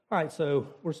All right, so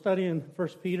we're studying 1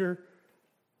 Peter.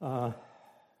 So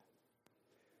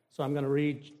I'm going to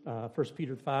read 1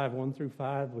 Peter 5, 1 through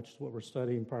 5, which is what we're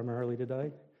studying primarily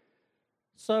today.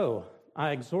 So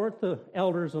I exhort the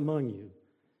elders among you,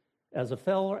 as a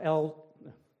fellow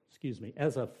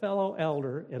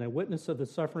elder and a witness of the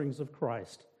sufferings of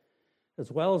Christ,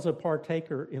 as well as a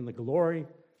partaker in the glory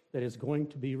that is going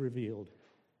to be revealed.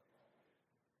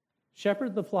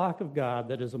 Shepherd the flock of God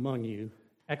that is among you,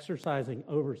 exercising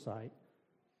oversight,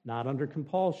 not under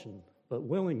compulsion, but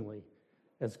willingly,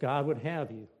 as God would have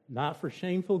you, not for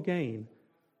shameful gain,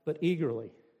 but eagerly,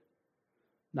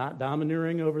 not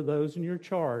domineering over those in your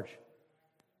charge,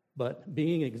 but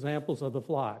being examples of the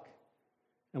flock.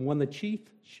 And when the chief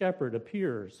shepherd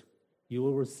appears, you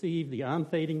will receive the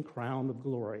unfading crown of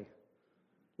glory.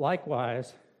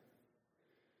 Likewise,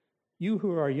 you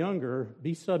who are younger,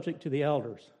 be subject to the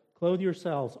elders. Clothe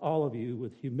yourselves, all of you,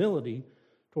 with humility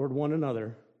toward one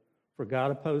another, for God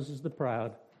opposes the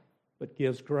proud, but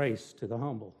gives grace to the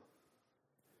humble.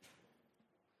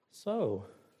 So,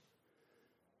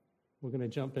 we're going to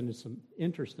jump into some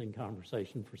interesting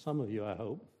conversation for some of you, I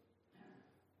hope.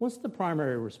 What's the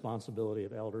primary responsibility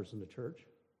of elders in the church?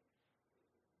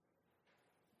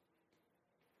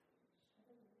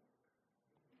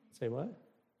 Say what?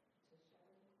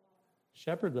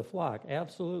 Shepherd the flock,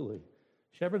 absolutely.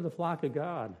 Shepherd the flock of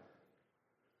God.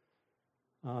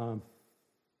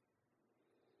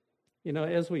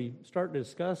 As we start to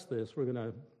discuss this, we're going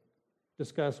to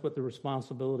discuss what the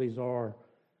responsibilities are,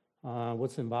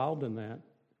 what's involved in that.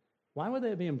 Why would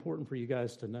that be important for you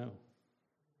guys to know?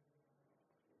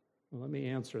 Well, let me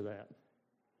answer that.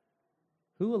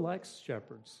 Who elects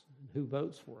shepherds? Who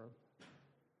votes for them?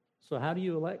 So how do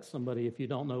you elect somebody if you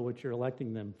don't know what you're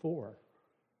electing them for?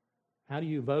 How do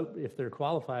you vote if they're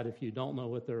qualified if you don't know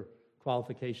what their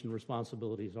qualification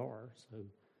responsibilities are?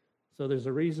 So there's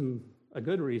a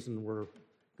good reason we're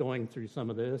going through some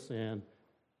of this, and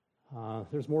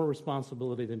there's more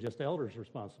responsibility than just elders'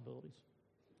 responsibilities.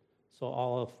 So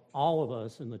all of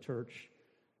us in the church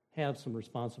have some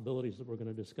responsibilities that we're going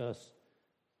to discuss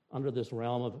under this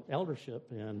realm of eldership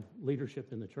and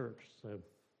leadership in the church.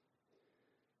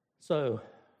 So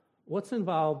what's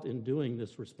involved in doing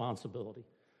this responsibility?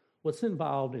 What's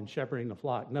involved in shepherding the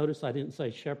flock? Notice I didn't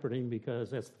say shepherding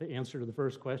because that's the answer to the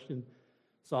first question.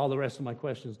 So all the rest of my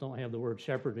questions don't have the word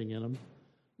shepherding in them,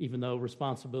 even though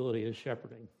responsibility is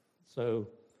shepherding. So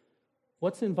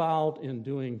what's involved in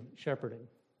doing shepherding?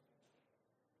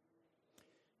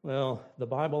 Well, the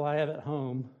Bible I have at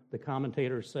home, the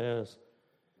commentator says,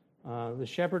 the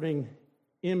shepherding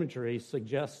imagery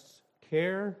suggests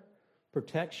care,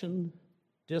 protection,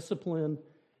 discipline,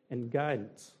 and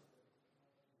guidance.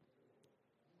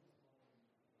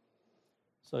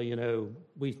 So,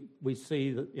 we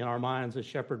see that in our minds a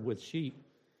shepherd with sheep,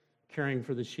 caring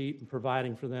for the sheep and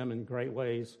providing for them in great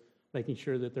ways, making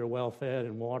sure that they're well fed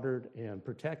and watered and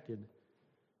protected.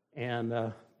 And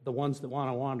the ones that want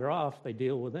to wander off, they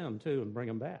deal with them too and bring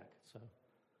them back.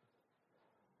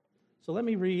 So let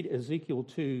me read Ezekiel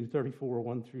 2:34,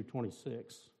 1 through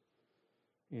 26,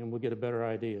 and we'll get a better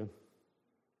idea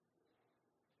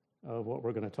of what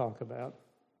we're going to talk about.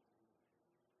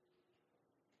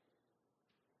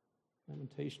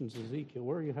 Lamentations, Ezekiel.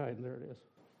 Where are you hiding? There it is.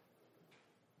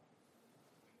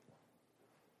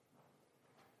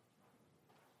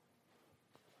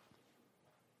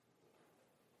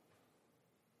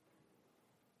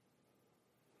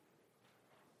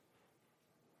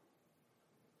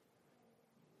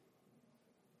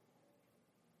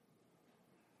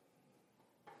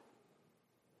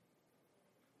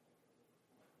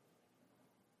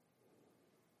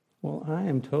 Well, I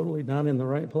am totally not in the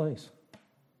right place.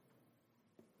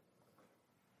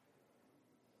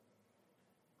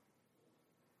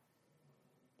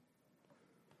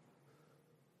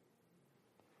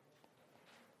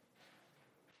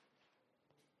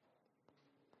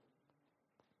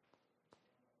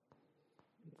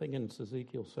 Thinking it's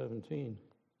Ezekiel 17. I'm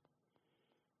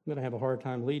going to have a hard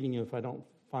time leading you if I don't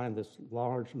find this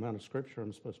large amount of scripture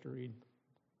I'm supposed to read.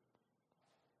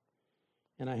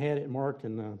 And I had it marked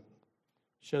and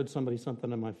showed somebody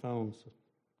something on my phone,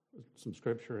 some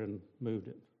scripture, and moved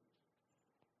it.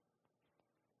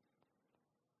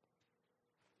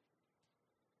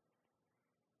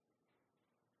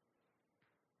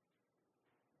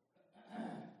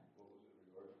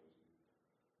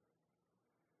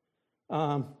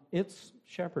 It's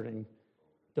shepherding,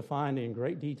 defined in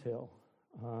great detail,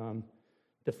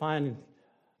 defined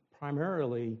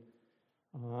primarily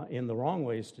in the wrong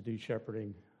ways to do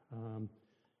shepherding.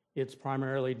 It's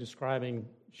primarily describing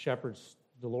shepherds.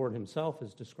 The Lord himself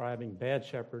is describing bad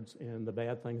shepherds and the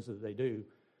bad things that they do.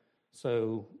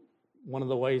 So one of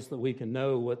the ways that we can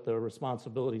know what the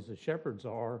responsibilities of shepherds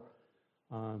are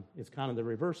is kind of the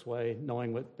reverse way,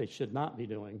 knowing what they should not be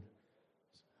doing.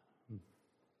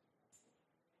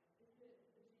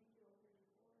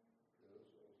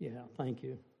 Yeah, thank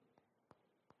you.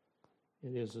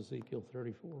 It is Ezekiel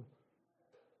 34.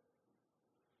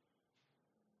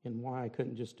 And why I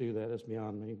couldn't just do that is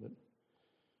beyond me, but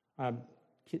I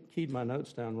keyed my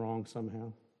notes down wrong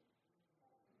somehow.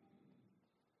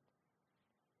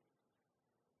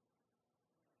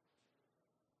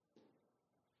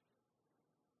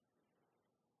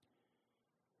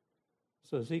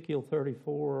 So Ezekiel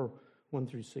 34, 1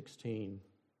 through 16.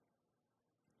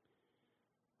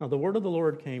 Now the word of the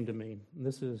Lord came to me, and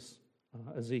this is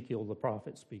Ezekiel the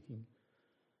prophet speaking.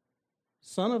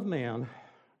 Son of man,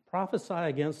 prophesy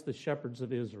against the shepherds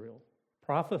of Israel.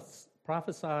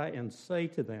 Prophesy and say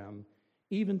to them,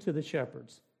 even to the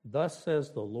shepherds, thus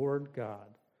says the Lord God.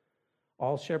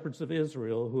 All shepherds of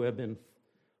Israel who have been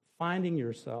finding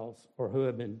yourselves, or who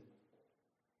have been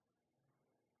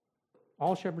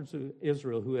all shepherds of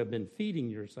Israel who have been feeding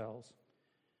yourselves,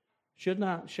 should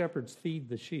not shepherds feed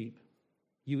the sheep?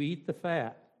 You eat the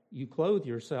fat, you clothe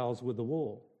yourselves with the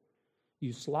wool.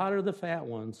 You slaughter the fat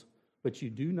ones, but you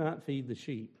do not feed the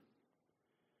sheep.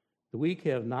 The weak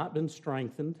have not been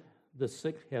strengthened, the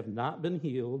sick have not been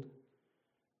healed,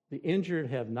 the injured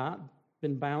have not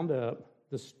been bound up,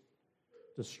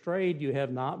 the strayed you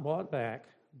have not brought back,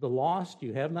 the lost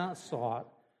you have not sought,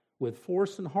 with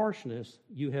force and harshness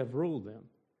you have ruled them.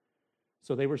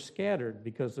 So they were scattered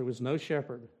because there was no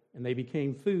shepherd, and they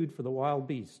became food for the wild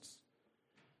beasts.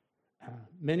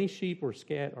 My sheep were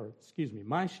scattered.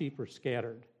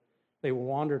 They were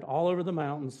wandered all over the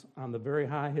mountains on the very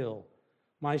high hill.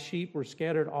 My sheep were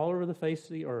scattered all over the face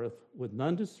of the earth, with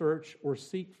none to search or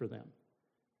seek for them.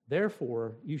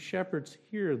 Therefore, you shepherds,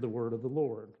 hear the word of the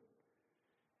Lord.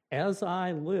 As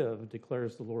I live,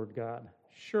 declares the Lord God,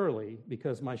 surely,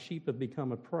 because my sheep have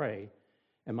become a prey,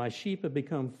 and my sheep have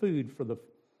become food for the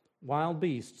wild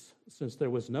beasts, since there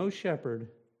was no shepherd,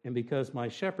 and because my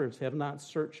shepherds have not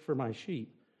searched for my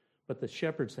sheep, but the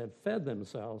shepherds have fed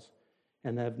themselves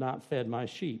and have not fed my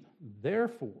sheep.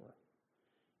 Therefore,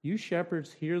 you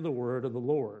shepherds, hear the word of the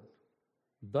Lord.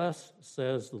 Thus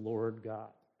says the Lord God.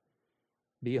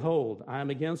 Behold, I am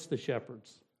against the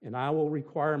shepherds, and I will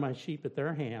require my sheep at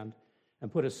their hand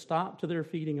and put a stop to their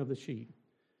feeding of the sheep.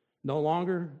 No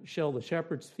longer shall the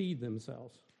shepherds feed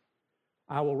themselves.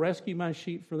 I will rescue my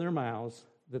sheep from their mouths,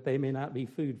 that they may not be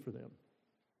food for them.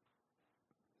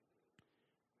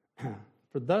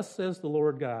 For thus says the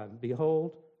Lord God,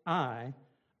 behold, I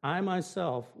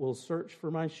myself will search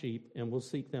for my sheep and will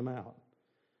seek them out.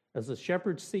 As the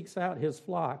shepherd seeks out his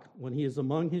flock when he is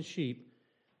among his sheep,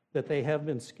 that they have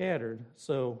been scattered,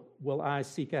 so will I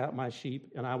seek out my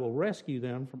sheep, and I will rescue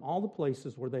them from all the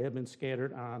places where they have been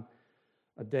scattered on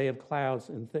a day of clouds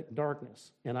and thick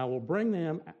darkness. And I will bring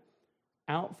them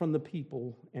out from the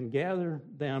people and gather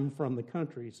them from the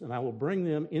countries, and I will bring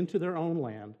them into their own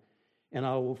land, and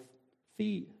I will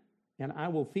feed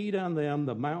on them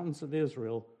the mountains of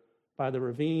Israel by the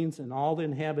ravines and all the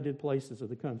inhabited places of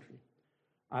the country.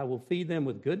 I will feed them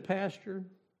with good pasture.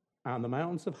 On the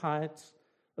mountains of heights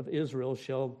of Israel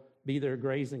shall be their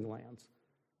grazing lands.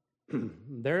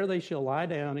 There they shall lie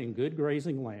down in good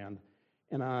grazing land,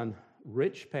 and on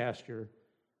rich pasture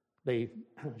they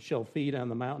shall feed on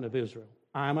the mountain of Israel.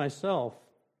 I myself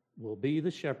will be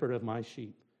the shepherd of my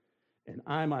sheep, and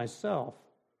I myself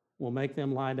will make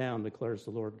them lie down, declares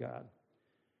the Lord God.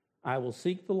 I will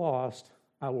seek the lost,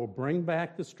 I will bring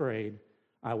back the strayed,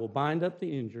 I will bind up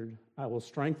the injured, I will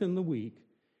strengthen the weak,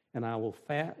 and I will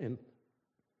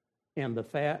and the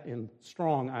fat and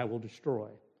strong I will destroy.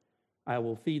 I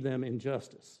will feed them in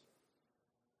justice.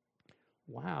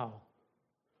 Wow.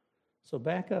 So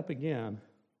back up again.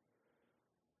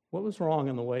 What was wrong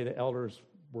in the way the elders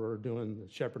were doing the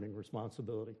shepherding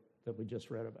responsibility that we just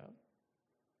read about?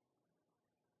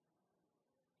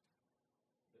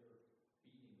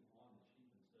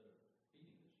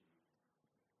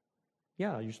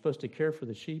 Yeah, you're supposed to care for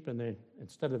the sheep, and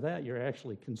instead of that, you're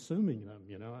actually consuming them,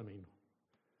 In the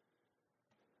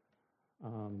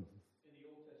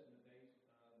Old Testament days, the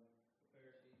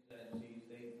Pharisees, Sadducees,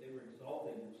 they were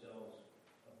exalting themselves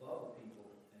above the people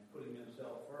and putting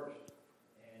themselves first,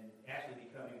 and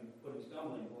actually putting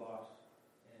stumbling blocks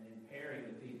and impairing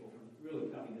the people from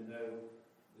really coming to know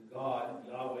the God,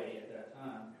 Yahweh, at that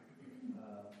time.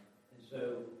 And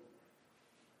so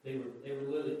they were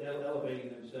literally elevating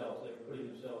themselves. They were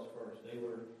putting themselves first. They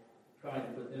were trying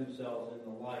to put themselves in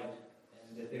the light,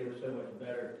 and that they were so much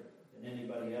better than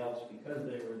anybody else because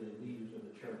they were the leaders of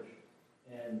the church.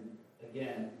 And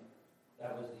again,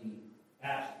 that was the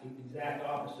exact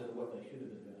opposite of what they should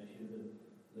have been doing. They should have been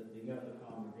lifting up the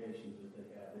congregations that they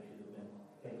have. They should have been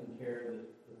taking care of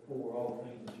the poor, all the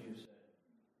things that you said.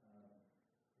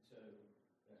 So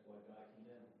that's why God came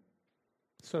down.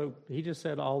 So he just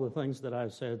said all the things that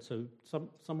I've said. So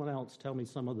someone else tell me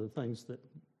some of the things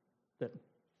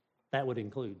that would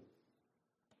include.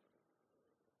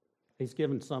 He's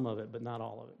given some of it, but not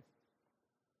all of it.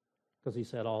 Because he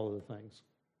said all of the things.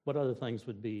 What other things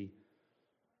would be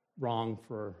wrong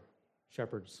for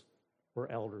shepherds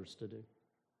or elders to do?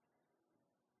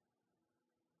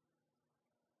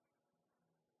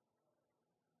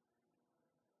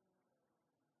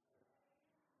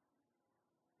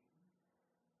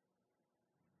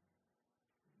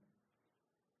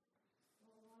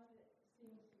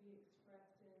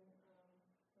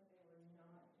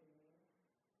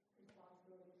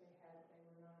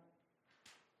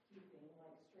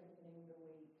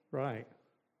 Right.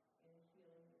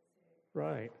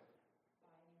 Right.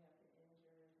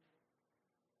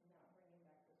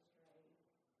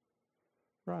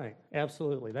 Right.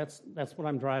 Absolutely. That's what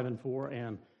I'm driving for.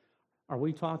 And are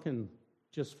we talking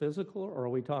just physical, or are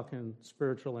we talking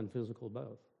spiritual and physical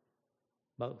both?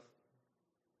 Both.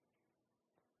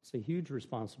 It's a huge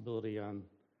responsibility on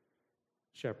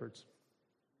shepherds.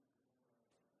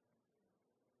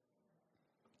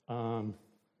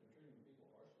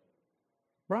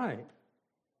 Right.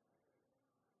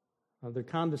 They're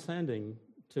condescending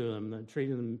to them, they're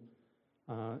treating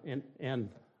them, and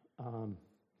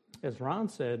as Ron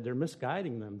said, they're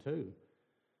misguiding them too.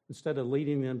 Instead of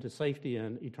leading them to safety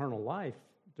and eternal life,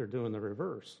 they're doing the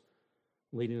reverse,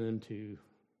 leading them to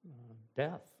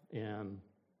death and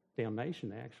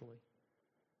damnation, actually,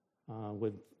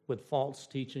 with false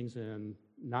teachings and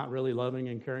not really loving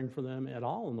and caring for them at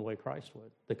all in the way Christ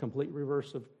would, the complete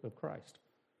reverse of Christ.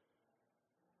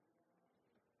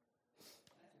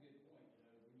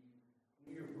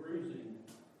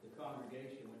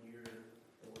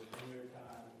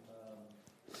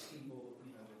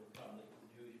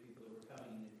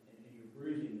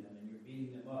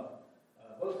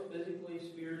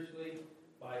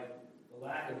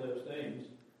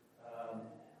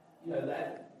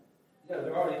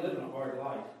 They're already living a hard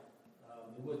life.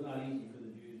 It was not easy for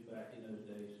the Jews back in those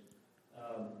days,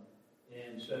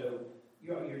 and so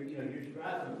you're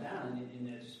driving them down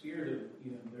in that spirit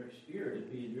of their spirit is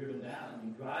being driven down, and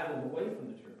you drive them away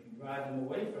from the church. You drive them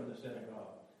away from the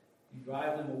synagogue. You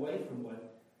drive them away from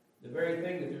the very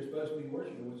thing that they're supposed to be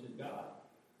worshiping, which is God.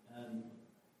 And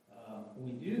when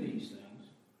we do these things,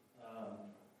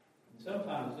 and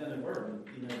sometimes it's inadvertent.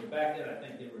 But back then I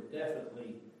think they were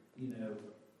definitely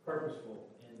purposeful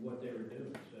in what they were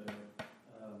doing. So,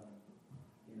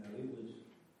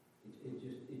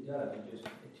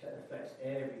 it affects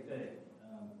everything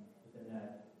within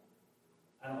that.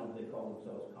 I don't know if they call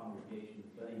themselves congregations,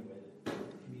 but anyway, the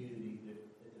community,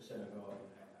 the synagogue.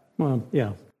 Well,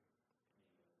 yeah.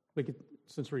 We could,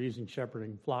 since we're using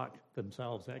shepherding, flock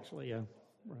themselves, actually, yeah,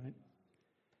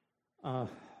 right.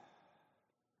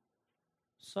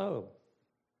 So,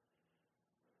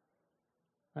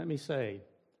 let me say,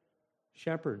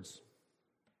 shepherds,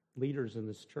 leaders in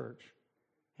this church,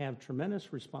 have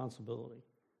tremendous responsibility,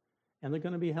 and they're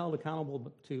going to be held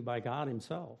accountable to by God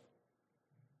himself.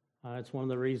 It's one of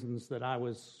the reasons that I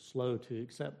was slow to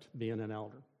accept being an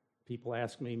elder. People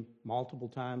asked me multiple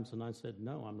times, and I said,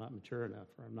 no, I'm not mature enough,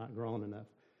 or I'm not grown enough.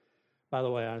 By the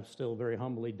way, I still very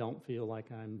humbly don't feel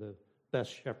like I'm the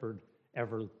best shepherd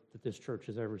ever that this church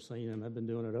has ever seen, and I've been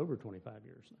doing it over 25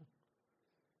 years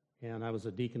now. And I was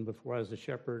a deacon before I was a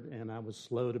shepherd, and I was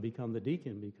slow to become the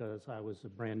deacon because I was a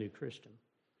brand new Christian.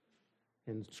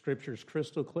 And Scripture's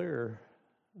crystal clear,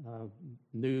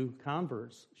 new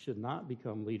converts should not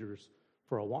become leaders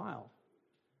for a while.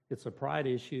 It's a pride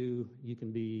issue you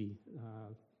can be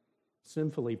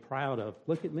sinfully proud of.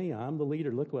 Look at me, I'm the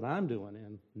leader, look what I'm doing.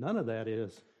 And none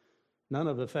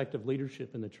of effective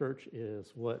leadership in the church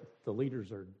is what the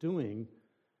leaders are doing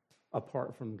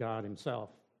apart from God himself.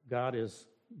 God is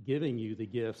giving you the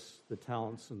gifts, the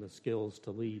talents, and the skills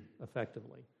to lead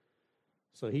effectively.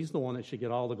 So he's the one that should get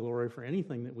all the glory for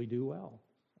anything that we do well.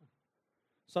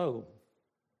 So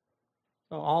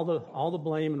all the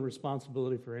blame and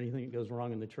responsibility for anything that goes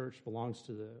wrong in the church belongs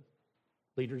to the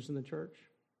leaders in the church?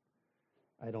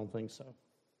 I don't think so.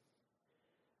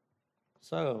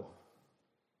 So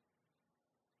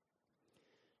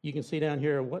you can see down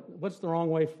here, what's the wrong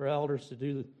way for elders to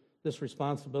do this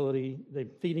responsibility? They're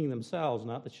feeding themselves,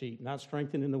 not the sheep, not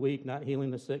strengthening the weak, not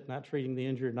healing the sick, not treating the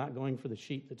injured, not going for the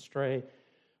sheep that stray,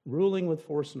 ruling with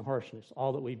force and harshness,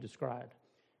 all that we've described.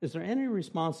 Is there any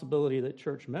responsibility that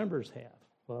church members have?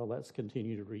 Well, let's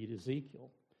continue to read Ezekiel.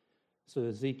 So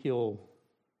Ezekiel,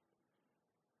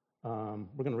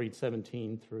 we're going to read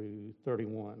 17 through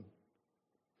 31.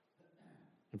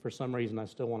 And for some reason, I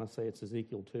still want to say it's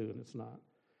Ezekiel 2, and it's not.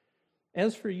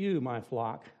 As for you, my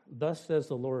flock, thus says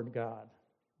the Lord God,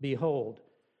 behold,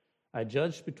 I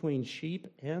judge between sheep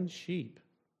and sheep,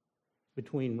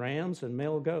 between rams and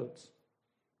male goats.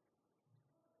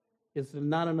 Is it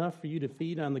not enough for you to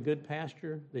feed on the good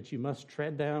pasture, that you must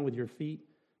tread down with your feet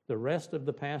the rest of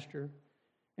the pasture?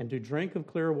 And to drink of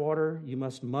clear water, you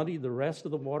must muddy the rest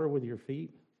of the water with your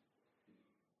feet?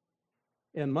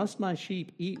 And must my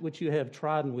sheep eat what you have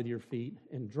trodden with your feet,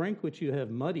 and drink what you have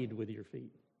muddied with your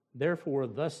feet? Therefore,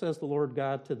 thus says the Lord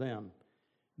God to them,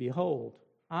 behold,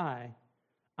 I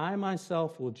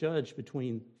myself will judge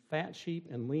between fat sheep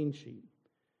and lean sheep.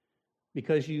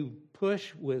 Because you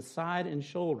push with side and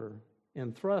shoulder,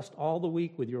 and thrust all the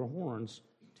weak with your horns,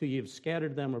 till you have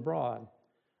scattered them abroad,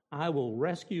 I will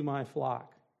rescue my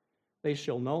flock. They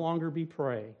shall no longer be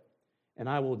prey, and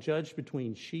I will judge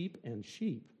between sheep and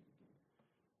sheep.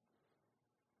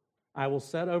 I will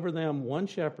set over them one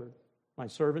shepherd, my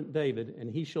servant David, and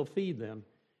he shall feed them.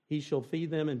 He shall feed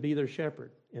them and be their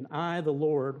shepherd. And I, the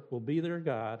Lord, will be their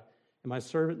God, and my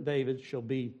servant David shall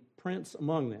be prince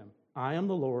among them. I am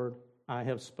the Lord, I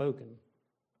have spoken.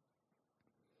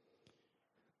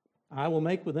 I will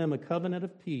make with them a covenant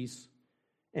of peace,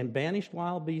 and banish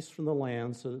wild beasts from the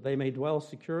land, so that they may dwell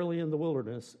securely in the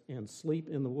wilderness and sleep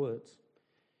in the woods.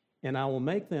 And I will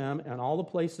make them and all the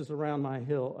places around my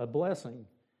hill a blessing,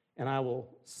 and I will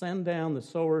send down the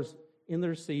sowers in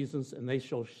their seasons, and they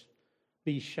shall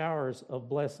be showers of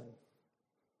blessing.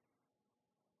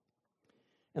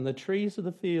 And the trees of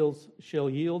the fields shall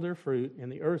yield their fruit, and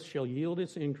the earth shall yield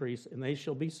its increase, and they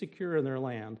shall be secure in their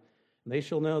land. And they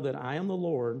shall know that I am the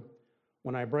Lord,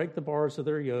 when I break the bars of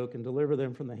their yoke and deliver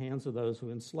them from the hands of those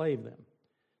who enslave them.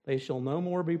 They shall no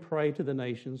more be prey to the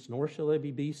nations, nor shall they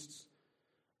be beasts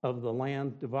of the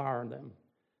land devour them.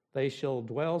 They shall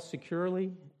dwell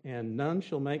securely, and none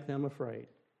shall make them afraid.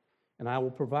 And I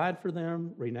will provide for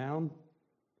them renowned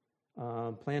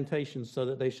plantations, so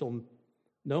that they shall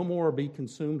no more be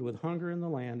consumed with hunger in the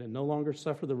land, and no longer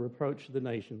suffer the reproach of the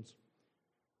nations.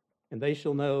 And they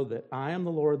shall know that I am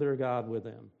the Lord their God with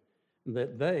them, and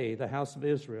that they, the house of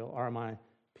Israel, are my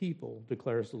people,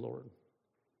 declares the Lord.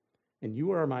 And you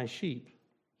are my sheep,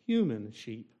 human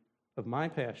sheep of my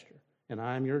pasture, and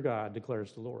I am your God,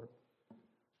 declares the Lord.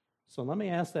 So let me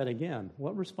ask that again.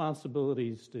 What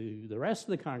responsibilities do the rest of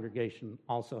the congregation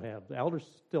also have? The elders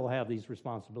still have these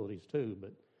responsibilities too,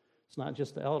 but it's not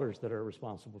just the elders that are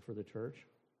responsible for the church.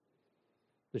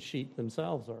 The sheep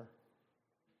themselves are.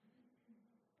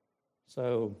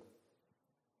 So,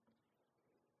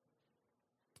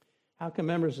 how can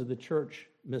members of the church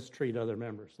mistreat other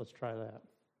members? Let's try that.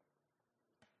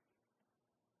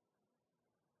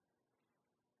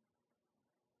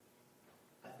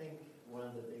 I think one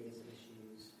of the biggest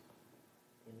issues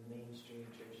in mainstream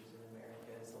churches in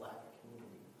America is the lack of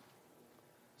community.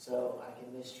 So I can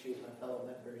mistreat my fellow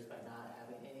members by not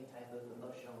having any type of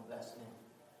emotional investment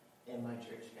in my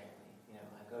church family. You know,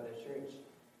 I go to church,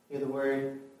 hear the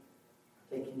word,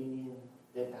 take communion,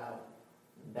 dip out,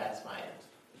 and that's my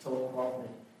total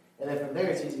involvement. And then from there,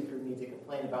 it's easy for me to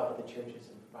complain about what the church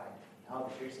isn't providing me. Oh,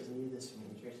 the church doesn't do this for me,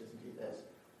 the church doesn't do this.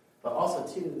 But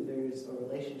also, too, there's a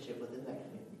relationship within that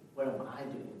community. What am I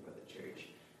doing for the church?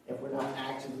 If we're not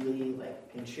actively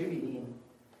contributing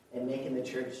and making the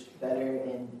church better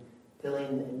and filling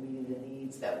and meeting the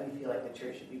needs that we feel like the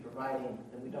church should be providing,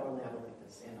 then we don't really have a leg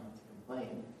to stand on to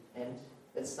complain. And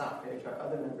it's not fair to our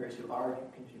other members who are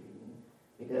contributing,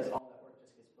 because all that work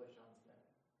just gets pushed onto them.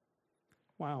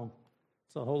 Wow.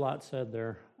 It's a whole lot said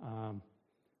there.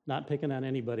 Not picking on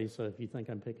anybody, so if you think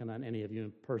I'm picking on any of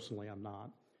you personally, I'm not.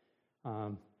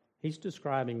 He's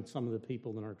describing some of the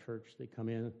people in our church that come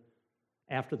in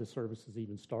after the service has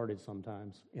even started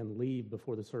sometimes and leave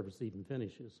before the service even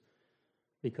finishes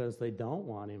because they don't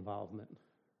want involvement.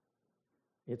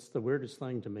 It's the weirdest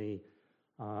thing to me.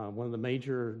 One of the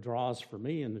major draws for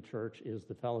me in the church is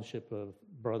the fellowship of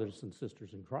brothers and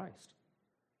sisters in Christ.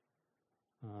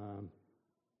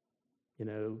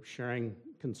 Sharing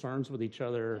concerns with each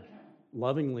other,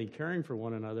 lovingly caring for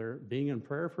one another, being in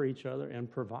prayer for each other, and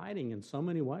providing in so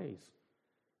many ways.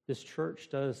 This church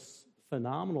does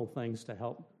phenomenal things to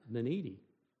help the needy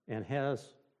and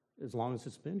has as long as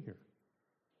it's been here.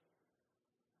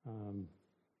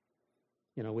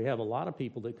 We have a lot of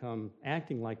people that come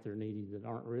acting like they're needy that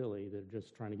aren't really. They're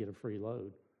just trying to get a free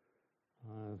load.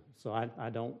 So I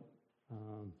don't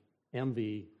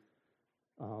envy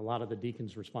a lot of the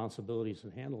deacons' responsibilities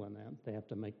in handling that. They have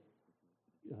to make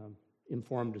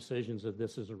informed decisions if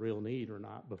this is a real need or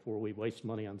not before we waste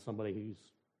money on somebody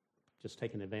who's just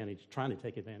trying to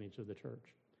take advantage of the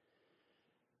church.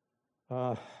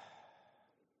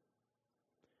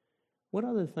 What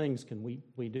other things can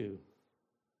we do?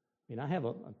 I mean, I have,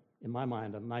 in my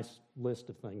mind, a nice list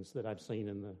of things that I've seen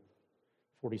in the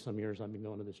 40-some years I've been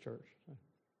going to this church. So.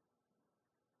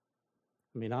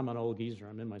 I mean, I'm an old geezer.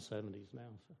 I'm in my 70s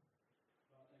now. So.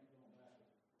 I think going back to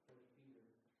 1 Peter,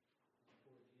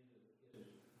 towards the end of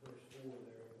verse 4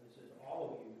 there, it says,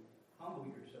 all of you,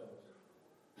 humble yourselves.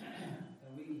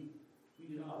 And we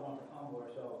do not want to humble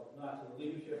ourselves, not to the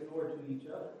leadership nor to each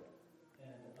other.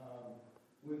 And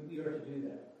we are to do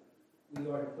that.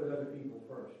 We are to put other people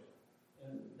first.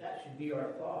 And that should be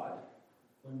our thought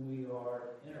when we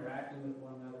are interacting with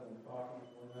one another, when we're talking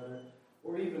with one another,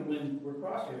 or even when we're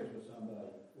crosshairs with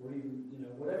somebody, or even,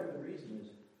 whatever the reason is.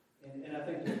 And I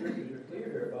think the scriptures are clear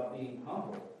here about being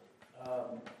humble.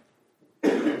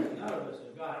 None of us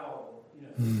have got all,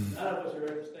 none of us are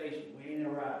at the station. We ain't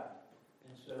arrived.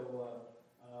 And so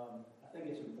I think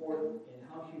it's important, and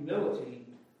how humility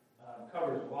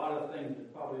covers a lot of things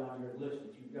that's probably on your list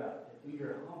that you've got. If we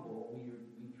are humble, we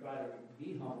try to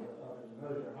be humble to others, and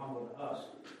others are humble to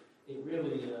us, it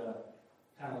really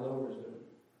kind of lowers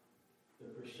the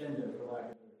crescendo, for lack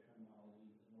of better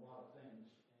terminology, in a lot of things,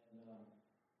 and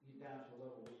you get down to a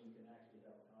level where you can actually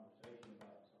have a conversation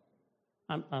about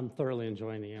something. I'm thoroughly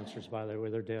enjoying the answers, by the way.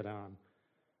 They're dead on.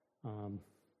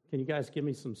 Can you guys give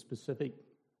me some specific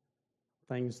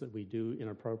things that we do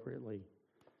inappropriately?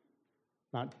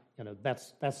 Not,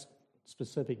 that's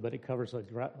specific, but it covers a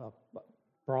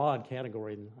broad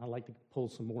category, and I'd like to pull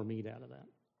some more meat out of that.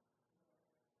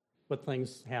 What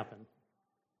things happen?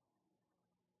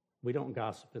 We don't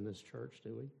gossip in this church,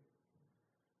 do we?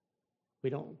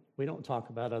 We don't talk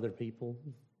about other people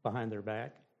behind their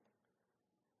back.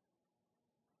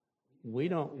 We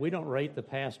don't rate the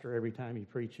pastor every time he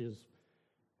preaches,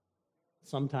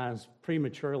 sometimes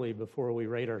prematurely before we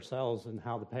rate ourselves and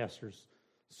how the pastor's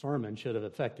sermon should have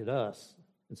affected us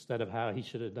instead of how he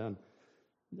should have done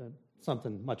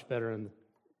something much better. And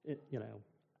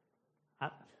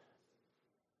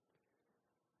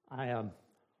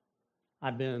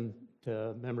I've been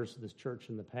to members of this church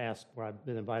in the past where I've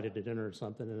been invited to dinner or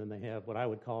something, and then they have what I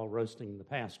would call roasting the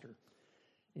pastor,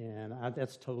 and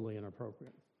that's totally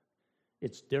inappropriate.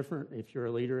 It's different if you're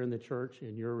a leader in the church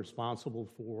and you're responsible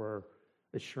for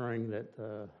assuring that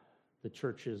the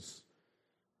church's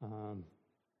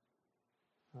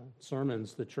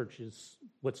sermons, the church's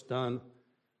what's done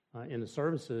in the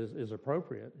services is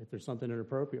appropriate. If there's something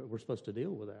inappropriate, we're supposed to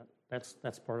deal with that.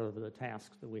 That's part of the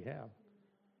task that we have.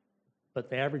 But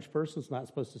the average person's not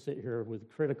supposed to sit here with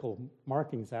critical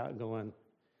markings out going,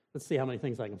 let's see how many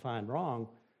things I can find wrong.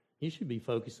 You should be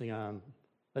focusing on,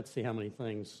 let's see how many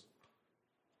things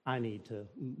I need to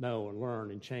know and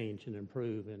learn and change and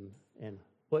improve, and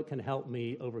what can help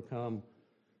me overcome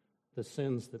the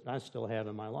sins that I still have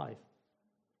in my life.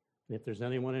 And if there's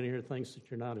anyone in here who thinks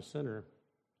that you're not a sinner,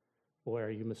 boy,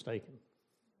 are you mistaken.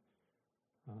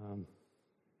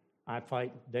 I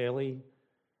fight daily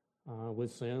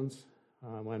with sins.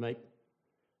 I make,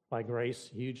 by grace,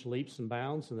 huge leaps and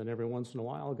bounds, and then every once in a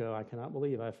while go, I cannot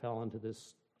believe I fell into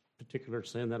this particular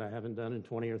sin that I haven't done in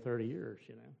 20 or 30 years,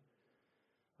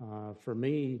 For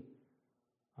me,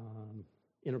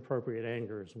 inappropriate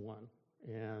anger is one.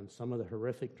 And some of the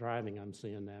horrific driving I'm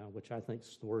seeing now, which I think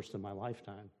is the worst in my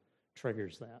lifetime,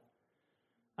 triggers that.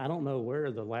 I don't know where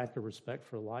the lack of respect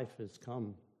for life has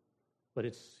come, but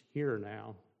it's here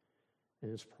now.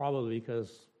 And it's probably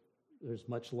because there's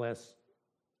much less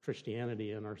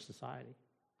Christianity in our society.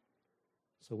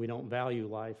 So we don't value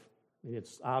life. I mean,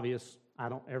 it's obvious. I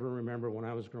don't ever remember when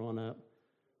I was growing up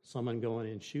someone going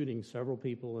and shooting several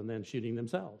people and then shooting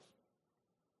themselves.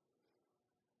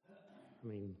 I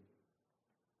mean,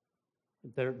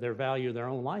 their value of their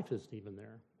own life isn't even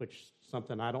there, which is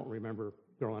something I don't remember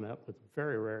growing up, with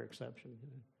very rare exception.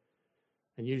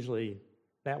 And usually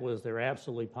that was, they're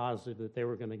absolutely positive that they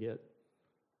were going to get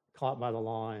caught by the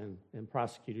law and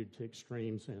prosecuted to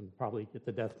extremes and probably get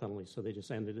the death penalty, so they just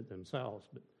ended it themselves.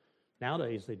 But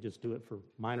nowadays they just do it for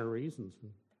minor reasons.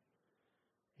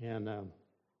 And one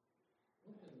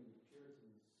thing the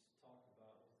Puritans talked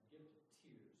about was the gift of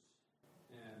tears,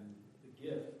 and the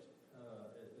gift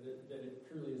that it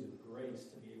truly is a grace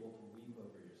to be able to weep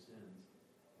over your sins,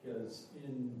 because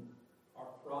in our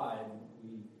pride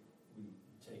we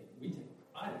take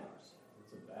pride in our sin.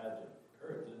 It's a badge of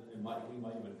courage, and we might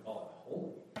even call it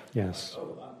holy. yes.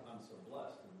 Like, I'm so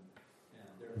blessed, and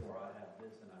therefore I have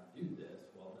this and I do this.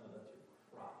 Well, no, that's your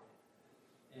pride.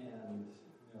 And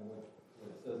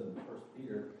what it says in 1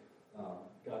 Peter,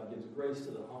 God gives grace grace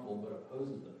to the humble, but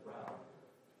opposes the proud.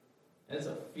 And it's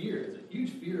a fear. It's a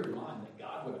huge fear of mine that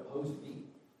God would oppose me.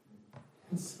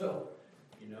 And so,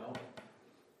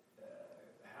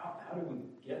 how do we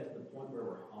get to the point where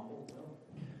we're humble? Well,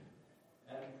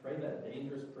 and pray that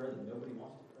dangerous prayer that nobody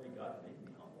wants to pray. God, make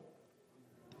me humble.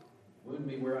 Wound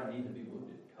me where I need to be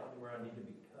wounded. Cut me where I need to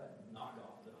be cut. Knock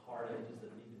off the hard edges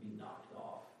that need to be knocked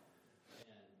off. And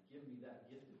give me that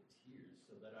gift of tears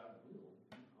so that I will be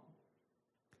humble.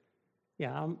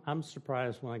 Yeah, I'm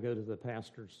surprised when I go to the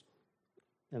pastors,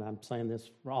 and I'm saying this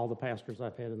for all the pastors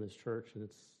I've had in this church, and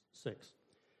it's 6.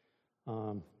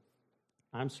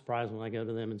 I'm surprised when I go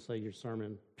to them and say, your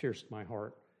sermon pierced my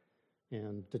heart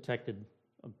and detected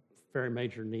a very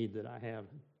major need that I have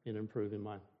in improving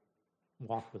my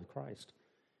walk with Christ.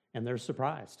 And they're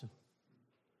surprised.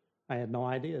 I had no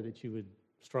idea that you would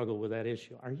struggle with that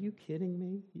issue. Are you kidding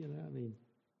me?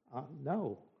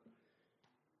 No.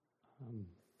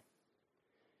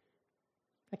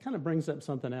 That kind of brings up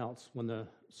something else. When the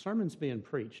sermon's being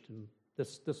preached, and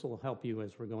this will help you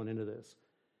as we're going into this.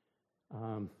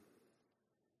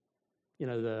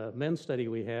 The men's study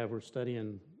we have, we're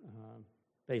studying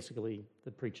basically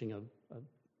the preaching of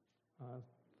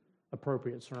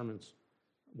appropriate sermons,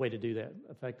 way to do that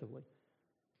effectively.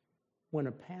 When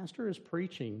a pastor is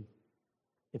preaching,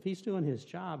 if he's doing his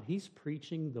job, he's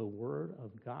preaching the Word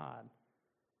of God.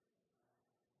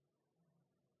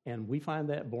 And we find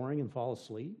that boring and fall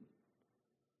asleep.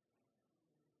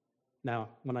 Now,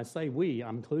 when I say we,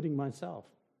 I'm including myself.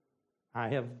 I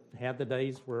have had the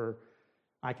days where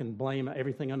I can blame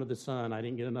everything under the sun. I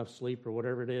didn't get enough sleep or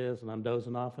whatever it is, and I'm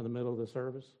dozing off in the middle of the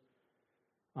service.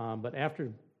 But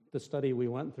after the study we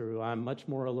went through, I'm much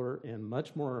more alert and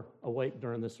much more awake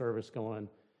during the service going,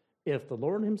 if the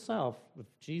Lord himself, if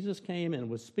Jesus came and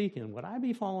was speaking, would I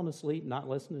be falling asleep not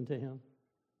listening to him?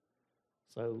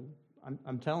 So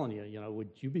I'm telling you, would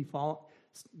you be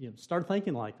start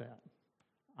thinking like that.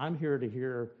 I'm here to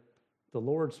hear the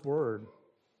Lord's word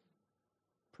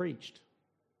preached.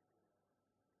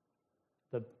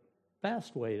 The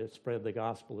best way to spread the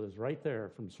gospel is right there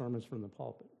from sermons from the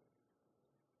pulpit.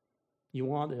 You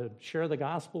want to share the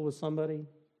gospel with somebody?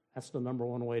 That's the number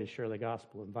one way to share the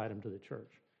gospel. Invite them to the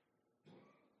church.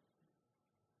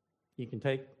 You can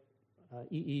take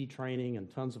EE training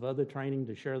and tons of other training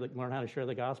to learn how to share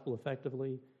the gospel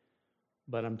effectively.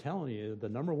 But I'm telling you, the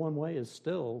number one way is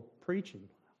still preaching.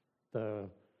 The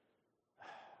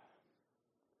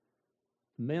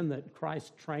men that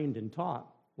Christ trained and taught,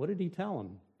 what did he tell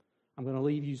them? I'm going to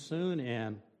leave you soon,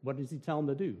 and what does he tell them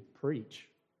to do? Preach.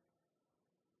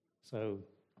 So,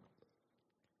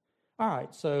 all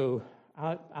right, so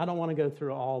I don't want to go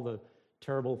through all the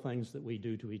terrible things that we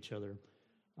do to each other.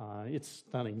 It's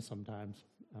stunning sometimes.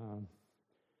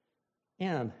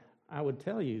 And I would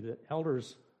tell you that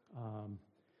elders,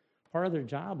 part of their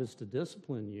job is to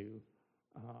discipline you.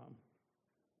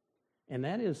 And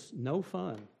that is no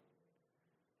fun.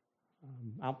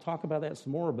 I'll talk about that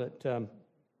some more, but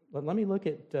let me look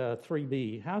at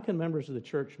 3B. How can members of the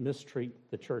church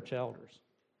mistreat the church elders?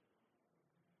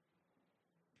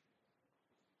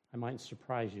 I might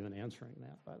surprise you in answering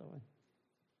that, by the way.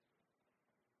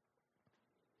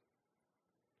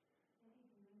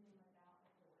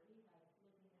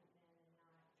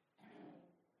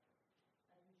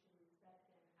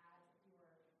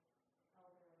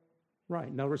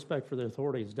 Right, no respect for the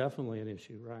authority is definitely an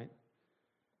issue, right?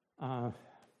 How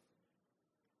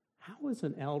is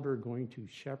an elder going to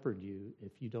shepherd you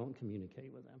if you don't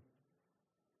communicate with them?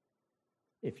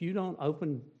 If you don't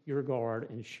open your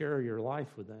guard and share your life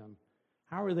with them,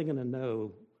 how are they going to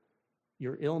know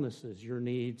your illnesses, your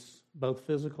needs, both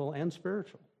physical and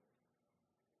spiritual?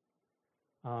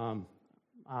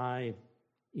 I,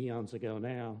 eons ago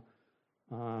now,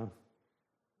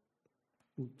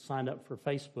 signed up for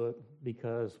Facebook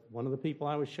because one of the people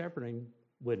I was shepherding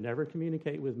would never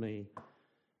communicate with me.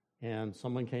 And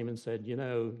someone came and said,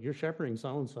 you're shepherding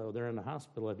so-and-so. They're in the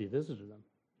hospital. Have you visited them?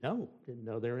 No, didn't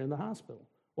know they were in the hospital.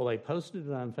 Well, they posted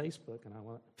it on Facebook, and I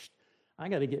went, I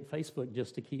got to get Facebook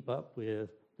just to keep up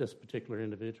with this particular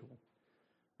individual.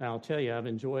 Now, I'll tell you, I've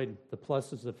enjoyed the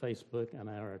pluses of Facebook, and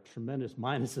there are tremendous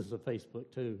minuses of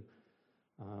Facebook, too.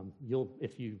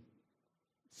 If you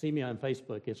see me on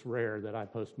Facebook, it's rare that I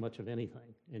post much of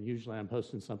anything, and usually I'm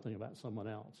posting something about someone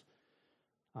else.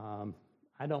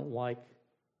 I don't like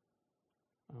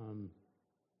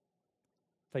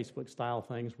Facebook-style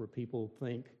things where people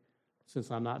think,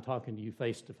 since I'm not talking to you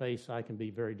face-to-face, I can be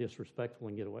very disrespectful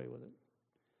and get away with it.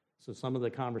 So some of the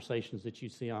conversations that you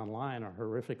see online are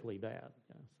horrifically bad.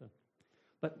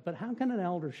 Yeah, but how can an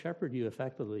elder shepherd you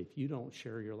effectively if you don't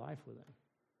share your life with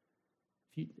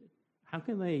them? how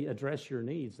can they address your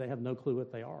needs? They have no clue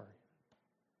what they are.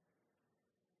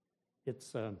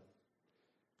 It's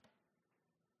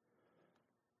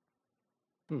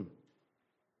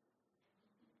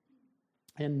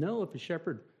And know if a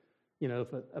shepherd,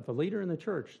 if a leader in the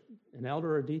church, an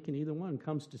elder or a deacon, either one,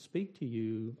 comes to speak to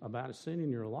you about a sin in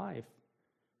your life,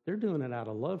 they're doing it out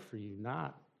of love for you,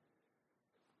 not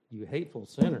you hateful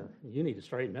sinner. You need to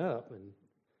straighten up. And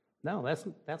no,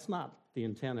 that's not the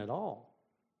intent at all.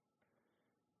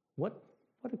 What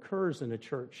occurs in a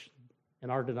church, in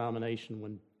our denomination,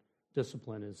 when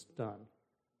discipline is done?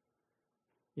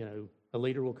 A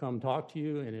leader will come talk to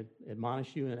you and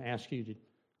admonish you and ask you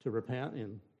to repent,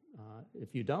 and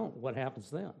if you don't, what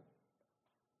happens then?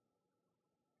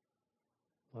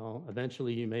 Well,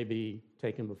 eventually you may be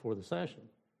taken before the session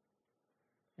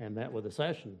and met with a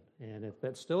session, and if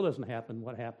that still doesn't happen,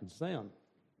 what happens then?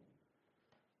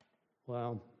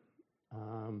 Well,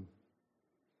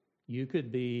 you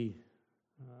could be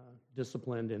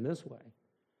disciplined in this way.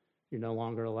 You're no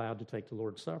longer allowed to take the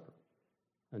Lord's Supper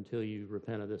until you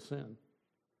repent of this sin.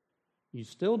 You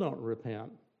still don't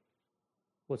repent,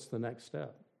 what's the next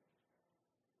step?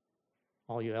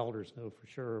 All you elders know for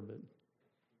sure, but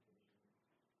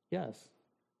yes.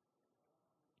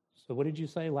 So what did you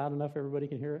say? Loud enough everybody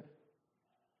can hear it?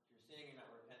 If you're sinning and not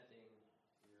repenting,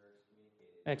 you're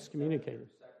excommunicated. Excommunicated.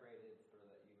 You're separated so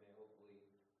that you may hopefully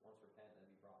once repent and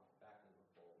be brought back in the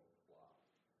full flock.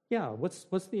 Yeah,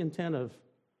 what's the intent of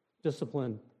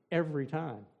discipline every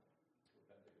time?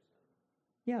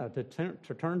 Yeah, to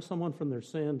turn someone from their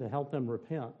sin, to help them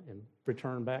repent and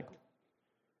return back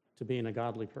to being a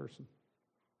godly person.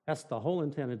 That's the whole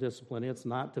intent of discipline. It's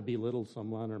not to belittle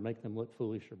someone or make them look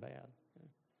foolish or bad.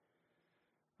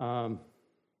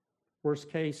 Worst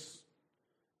case,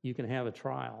 you can have a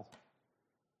trial,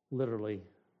 literally,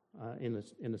 in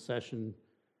a session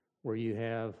where you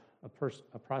have a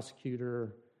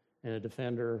prosecutor and a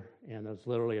defender, and it's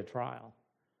literally a trial.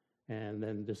 And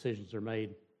then decisions are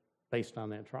made based on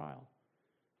that trial.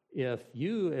 If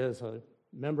you, as a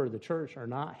member of the church, are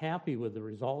not happy with the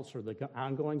results or the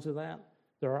ongoings of that,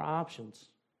 there are options.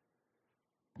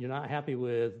 You're not happy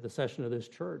with the session of this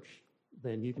church,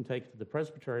 then you can take it to the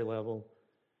presbytery level,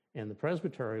 and the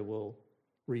presbytery will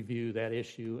review that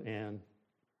issue and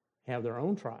have their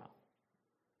own trial.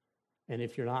 And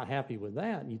if you're not happy with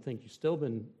that, and you think you've still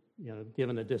been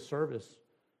given a disservice,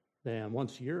 then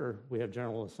once a year we have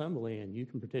General Assembly, and you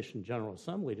can petition General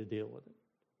Assembly to deal with it.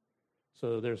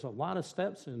 So there's a lot of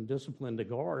steps in discipline to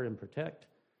guard and protect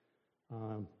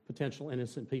potential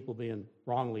innocent people being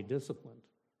wrongly disciplined.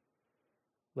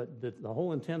 But the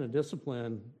whole intent of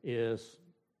discipline is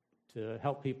to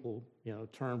help people,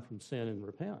 turn from sin and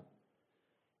repent.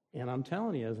 And I'm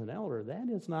telling you, as an elder, that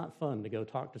is not fun to go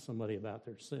talk to somebody about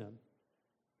their sin.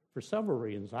 For several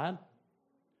reasons.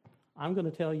 I'm going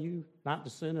to tell you not to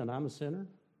sin, and I'm a sinner.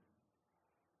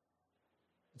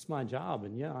 It's my job,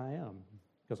 and yeah, I am.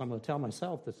 Because I'm going to tell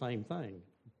myself the same thing.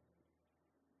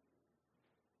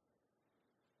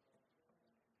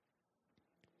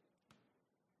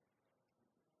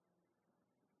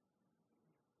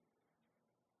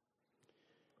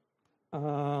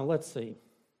 Let's see.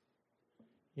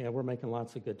 Yeah, we're making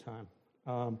lots of good time.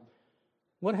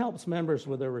 What helps members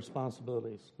with their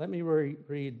responsibilities? Let me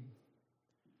read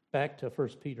back to 1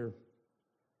 Peter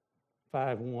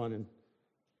 5:1 and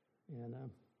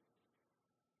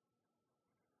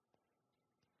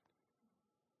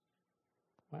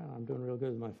wow, I'm doing real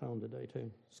good with my phone today too.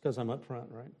 It's because I'm up front,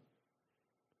 right?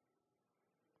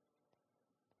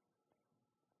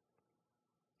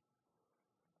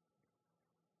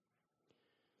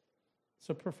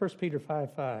 So for 1 Peter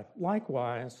 5:5,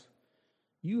 likewise,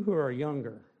 you who are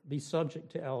younger, be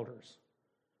subject to elders.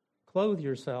 Clothe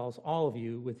yourselves, all of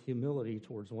you, with humility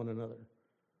towards one another.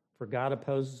 For God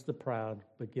opposes the proud,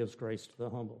 but gives grace to the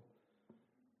humble.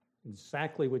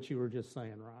 Exactly what you were just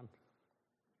saying, Ron.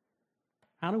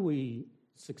 How do we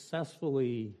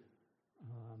successfully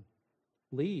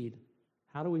lead?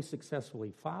 How do we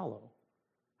successfully follow?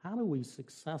 How do we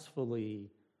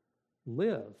successfully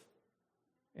live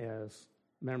as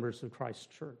members of Christ's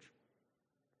church?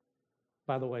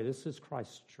 By the way, this is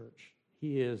Christ's church.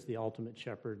 He is the ultimate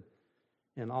shepherd,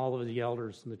 and all of the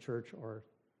elders in the church are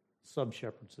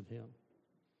sub-shepherds of him.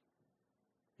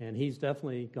 And he's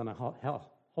definitely going to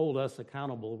hold us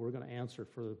accountable. We're going to answer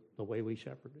for the way we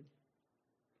shepherded.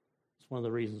 It's one of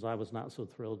the reasons I was not so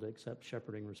thrilled to accept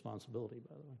shepherding responsibility,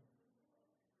 by the way.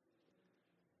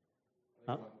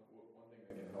 I think one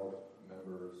thing that can help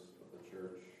members of the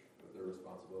church with their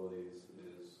responsibilities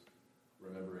is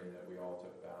remembering that we all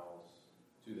took vows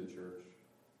to the church,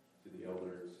 to the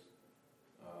elders,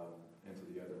 and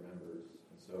to the other members.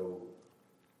 so,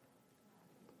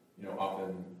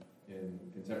 often in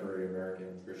contemporary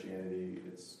American Christianity,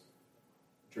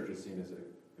 church is seen as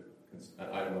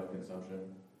an item of consumption.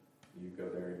 You go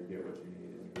there, you get what you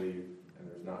need, and you leave, and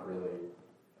there's not really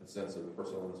a sense of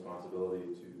personal responsibility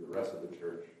to the rest of the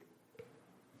church.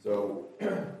 So,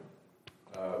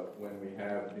 when we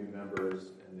have new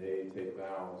members and they take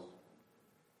vows,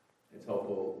 it's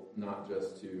helpful not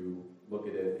just to look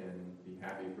at it and be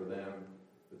happy for them,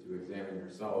 but to examine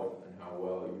yourself and how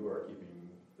well you are keeping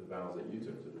the vows that you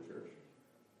took to the church.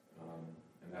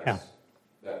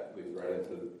 That leads right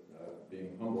into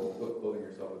being humble, clothing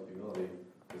yourself with humility,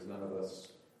 because none of us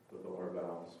fulfill our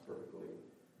vows perfectly.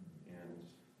 And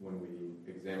when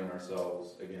we examine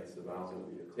ourselves against the vows that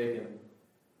we have taken,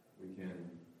 we can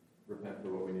repent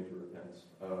for what we need to repent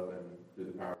of, and through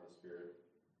the power of the Spirit,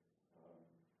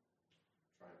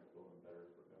 try and fulfill them better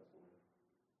for God's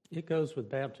glory. It goes with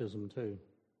baptism, too.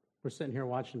 We're sitting here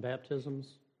watching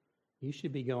baptisms. You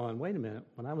should be going, wait a minute,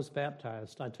 when I was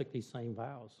baptized, I took these same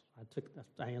vows.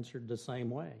 I answered the same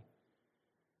way.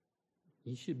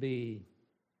 You should be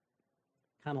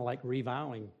kind of like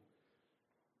revowing,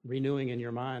 renewing in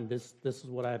your mind, this is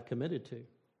what I've committed to.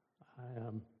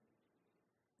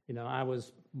 I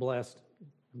was blessed.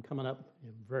 I'm coming up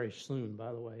very soon,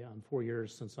 by the way, on 4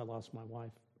 years since I lost my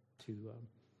wife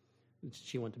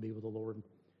she went to be with the Lord.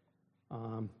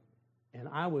 And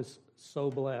I was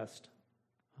so blessed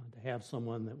to have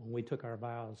someone that when we took our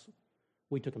vows,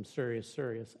 we took them serious.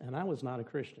 And I was not a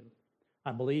Christian.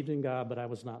 I believed in God, but I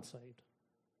was not saved.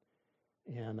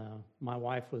 And my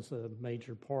wife was a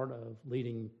major part of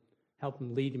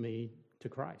helping lead me to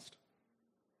Christ.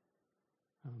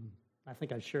 I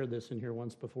think I shared this in here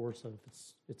once before, so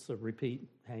if it's a repeat,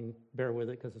 bear with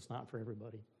it because it's not for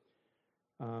everybody.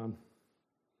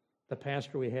 The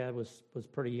pastor we had was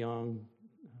pretty young.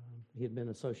 He had been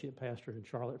associate pastor in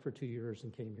Charlotte for 2 years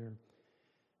and came here.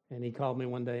 And he called me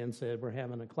one day and said, we're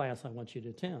having a class I want you to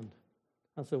attend.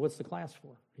 I said, what's the class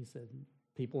for? He said,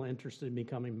 people interested in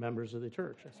becoming members of the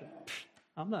church. I said,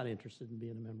 I'm not interested in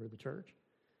being a member of the church.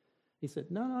 He said,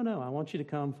 no, I want you to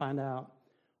come find out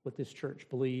what this church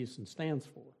believes and stands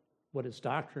for, what its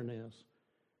doctrine is,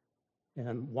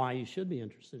 and why you should be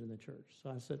interested in the church.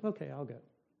 So I said, okay, I'll go.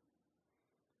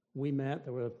 We met.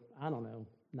 There were,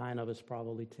 9 of us,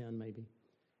 probably 10 maybe.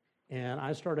 And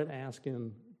I started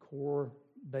asking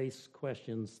core-based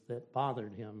questions that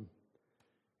bothered him.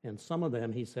 And some of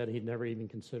them he said he'd never even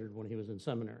considered when he was in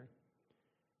seminary.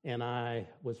 And I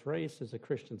was raised as a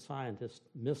Christian Scientist,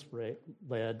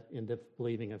 misled into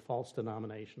believing a false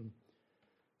denomination.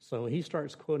 So he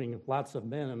starts quoting lots of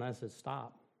men, and I said,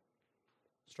 stop.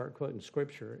 Start quoting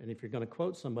Scripture. And if you're going to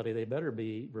quote somebody, they better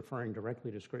be referring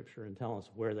directly to Scripture and tell us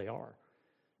where they are.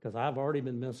 Because I've already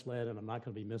been misled, and I'm not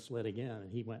going to be misled again.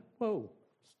 And he went, whoa,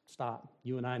 stop.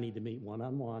 You and I need to meet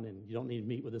one-on-one, and you don't need to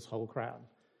meet with this whole crowd.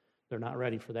 They're not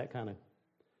ready for that kind of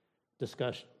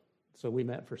discussion. So we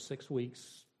met for 6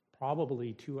 weeks,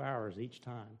 probably 2 hours each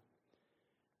time.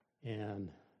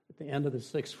 And at the end of the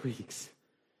 6 weeks,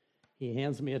 he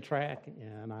hands me a tract,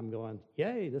 and I'm going,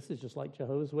 yay, this is just like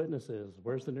Jehovah's Witnesses.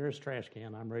 Where's the nearest trash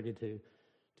can? I'm ready to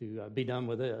be done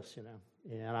with this,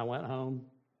 And I went home,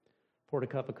 poured a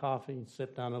cup of coffee,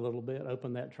 sipped on a little bit,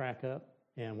 opened that tract up,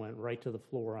 and went right to the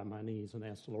floor on my knees and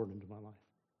asked the Lord into my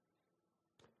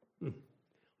life.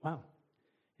 Wow.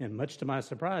 And much to my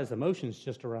surprise, emotions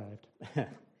just arrived.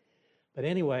 But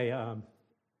anyway,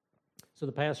 so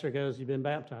the pastor goes, you've been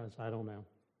baptized? I don't know.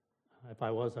 If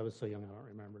I was so young, I don't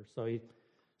remember. So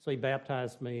he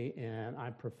baptized me, and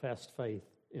I professed faith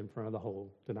in front of the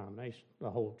whole denomination, the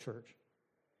whole church.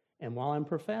 And while I'm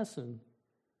professing,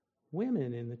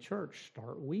 women in the church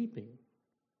start weeping,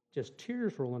 just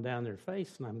tears rolling down their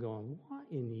face, and I'm going, what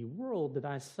in the world did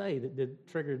I say that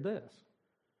triggered this?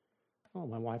 Oh,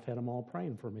 my wife had them all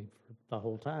praying for me for the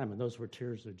whole time, and those were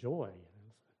tears of joy.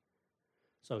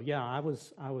 So yeah, I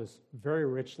was very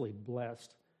richly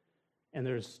blessed. And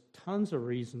there's tons of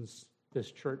reasons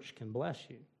this church can bless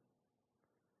you.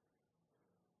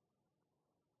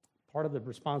 Part of the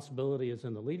responsibility is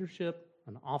in the leadership.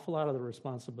 An awful lot of the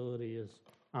responsibility is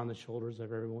on the shoulders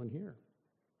of everyone here.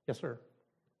 Yes, sir.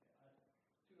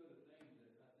 Two other things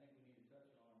that I think we need to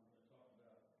touch on when we talk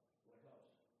about what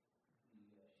helps the sheep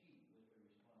with their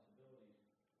responsibilities.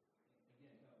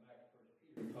 Again, coming back to 1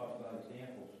 Peter, we talked about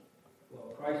examples.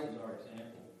 Well, Christ is our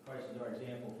example. Christ is our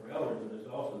example for elders, but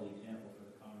there's also the example for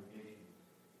the congregation.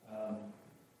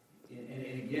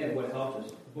 And again, what helps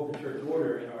us, the book of church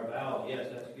order in our vows, yes,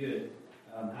 that's good.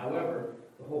 However,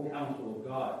 the whole counsel of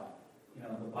God,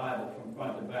 the Bible from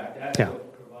front to back, that's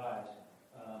what provides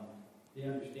the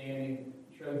understanding,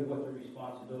 show you what the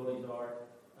responsibilities are,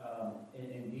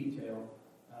 in detail,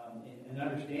 and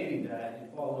understanding that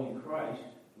and following Christ,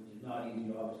 which is not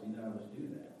easy, obviously none of us do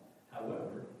that.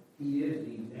 However, he is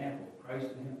the example, Christ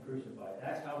and him crucified.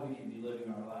 That's how we should be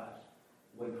living our lives,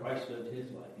 the way Christ lived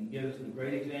his life. He gives us a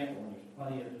great example, and there's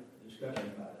plenty of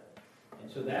discussion about it.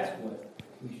 And so that's what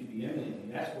we should be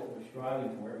emulating. That's what we're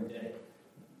striving for every day.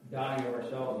 Dying of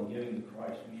ourselves and giving to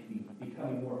Christ. We should be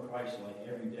becoming more Christ-like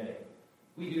every day.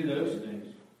 We do those things.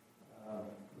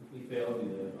 We fail to do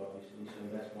those, obviously, so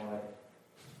that's why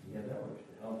we have that work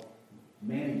to help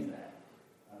manage that.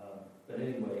 But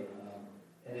anyway,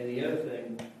 and then the other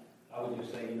thing, I would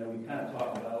just say, we kind of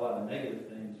talk about a lot of negative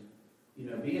things.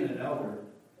 Being an elder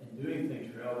and doing things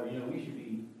for elder, we should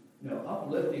be,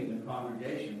 uplifting the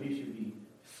congregation. We should be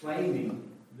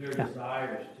flaming their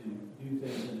desires to do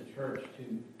things in the church,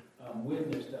 to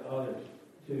witness to others,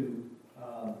 to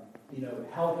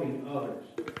helping others.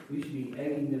 We should be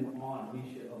egging them on.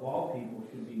 We should, of all people,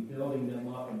 should be building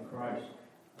them up in Christ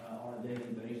on a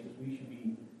daily basis. We should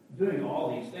be doing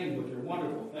all these things, which are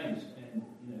wonderful things. And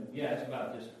it's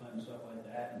about discipline and stuff like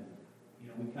that. And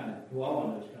we kind of dwell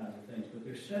on those kinds of things. But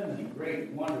there's so many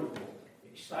great, wonderful,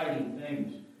 exciting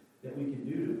things that we can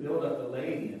do to build up the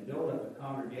laity and build up the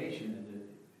congregation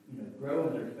and to grow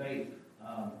in their faith.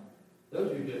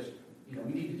 Those are just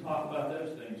we need to talk about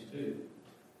those things too.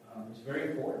 It's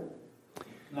very important.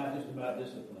 It's not just about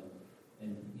discipline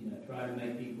and trying to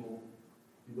make people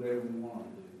do whatever we want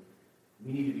them to do.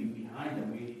 We need to be behind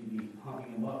them. We need to be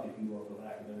pumping them up, if you will, for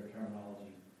lack of better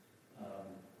terminology.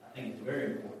 I think it's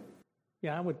very important.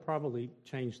 Yeah, I would probably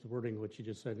change the wording of what you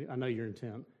just said. I know your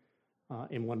intent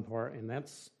in one part, and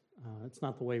that's it's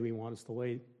not the way we want. It's the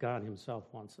way God himself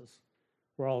wants us.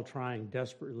 We're all trying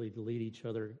desperately to lead each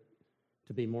other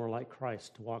to be more like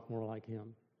Christ, to walk more like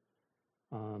him.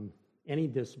 Any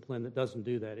discipline that doesn't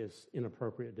do that is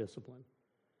inappropriate discipline.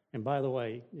 And by the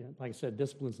way, like I said,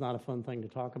 discipline's not a fun thing to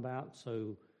talk about. So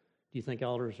do you think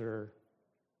elders are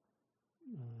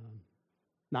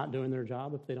not doing their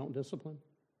job if they don't discipline?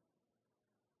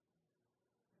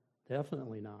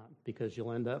 Definitely not, because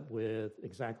you'll end up with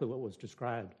exactly what was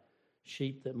described.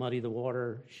 Sheep that muddy the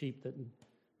water, sheep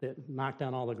that knock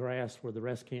down all the grass where the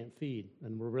rest can't feed.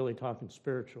 And we're really talking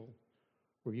spiritual,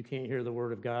 where you can't hear the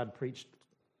word of God preached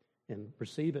and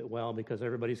receive it well because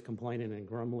everybody's complaining and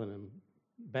grumbling and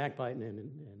backbiting,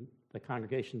 and the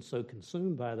congregation's so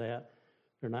consumed by that,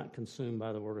 they're not consumed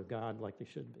by the word of God like they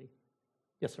should be.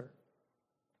 Yes, sir?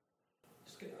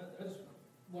 I just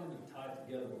wanted to tie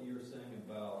together what you were saying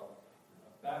about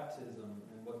baptism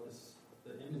and what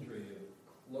the imagery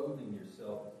of clothing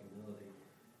yourself with humility.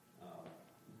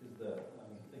 Because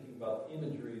I'm thinking about the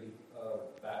imagery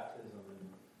of baptism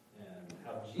and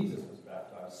how Jesus was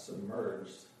baptized,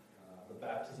 submerged. The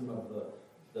baptism of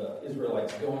the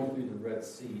Israelites going through the Red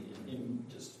Sea and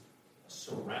just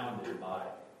surrounded by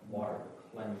water,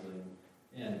 cleansing,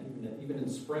 and even in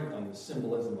sprinkling, the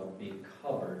symbolism of being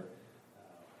covered,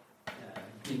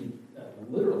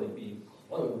 literally being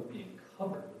clothed, being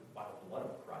covered by the blood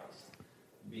of Christ,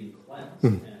 being cleansed,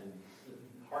 and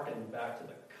hearkening back to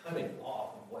the cutting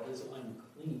off of what is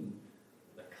unclean,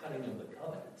 the cutting of the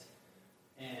covenant.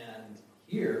 And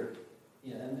here,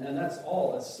 and that's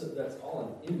all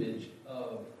an image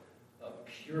of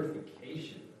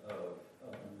purification, of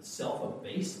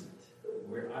self-abasement,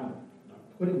 where I'm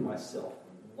putting myself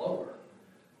lower.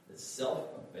 The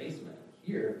self-abasement.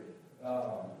 Here,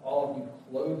 all of you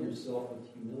clothe yourself with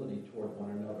humility toward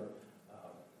one another.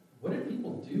 What did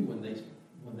people do when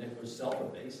they were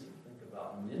self-abasing? Think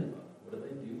about Nineveh. What did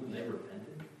they do when they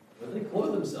repented? What did they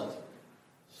clothe themselves with?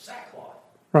 Sackcloth.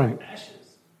 Right.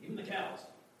 Ashes. Even the cows.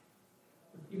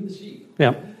 Even the sheep.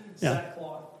 Yeah.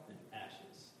 Sackcloth and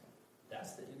ashes.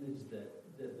 That's the image that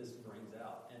this brings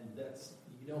out. And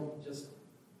you don't just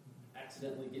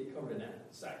accidentally get covered in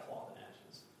sackcloth and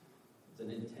ashes. It's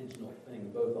an intentional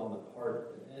thing, both on the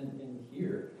part and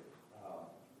here.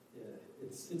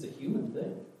 It's a human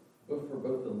thing, for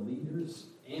both the leaders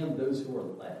and those who are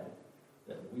led,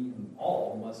 that we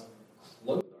all must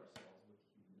clothe ourselves with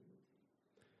humility.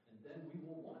 And then we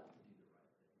will want to do the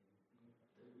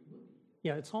right thing. We will be.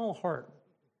 Yeah, it's all heart.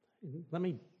 I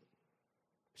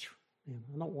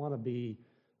don't want to be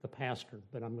the pastor,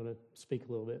 but I'm going to speak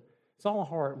a little bit. It's all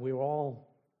heart. We were all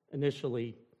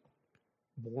initially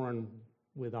born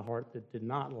with a heart that did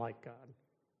not like God,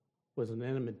 was an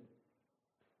enemy,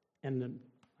 and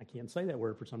I can't say that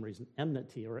word for some reason,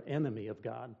 enmity or enemy of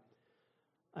God.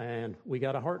 And we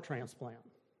got a heart transplant.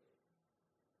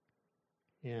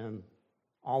 And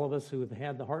all of us who have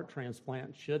had the heart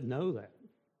transplant should know that.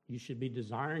 You should be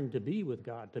desiring to be with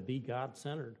God, to be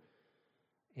God-centered.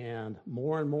 And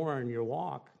more in your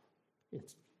walk,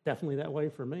 definitely that way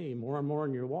for me. More and more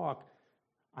in your walk,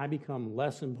 I become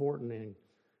less important and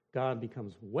God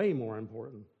becomes way more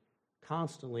important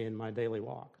constantly in my daily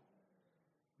walk.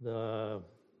 The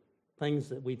things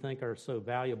that we think are so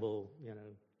valuable,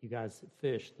 you guys that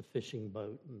fish, the fishing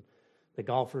boat, and the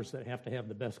golfers that have to have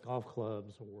the best golf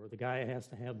clubs, or the guy that has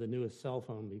to have the newest cell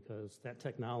phone because that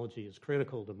technology is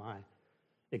critical to my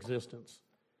existence.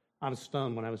 I was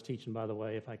stunned when I was teaching, by the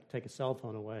way. If I could take a cell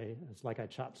phone away, it's like I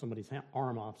chopped somebody's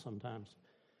arm off sometimes.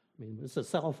 I mean, it's a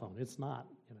cell phone. It's not,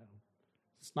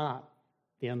 it's not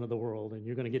the end of the world, and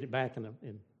you're going to get it back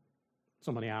in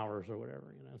so many hours or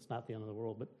whatever. It's not the end of the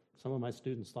world, but some of my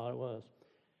students thought it was.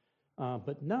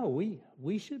 But no,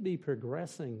 we should be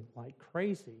progressing like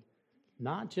crazy,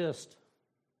 not just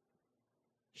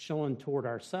showing toward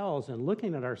ourselves and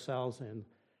looking at ourselves and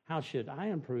how should I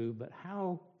improve, but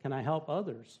how can I help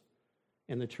others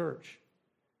in the church?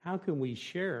 How can we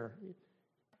share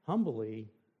humbly?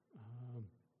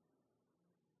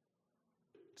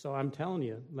 So I'm telling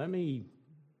you, let me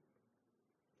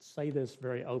say this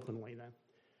very openly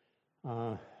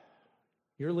then.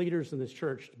 Your leaders in this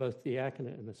church, both the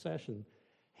diaconate and the session,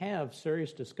 have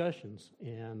serious discussions,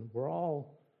 and we're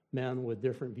all men with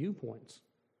different viewpoints.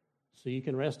 So you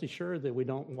can rest assured that we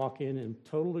don't walk in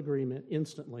total agreement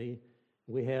instantly.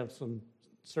 We have some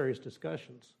serious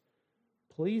discussions.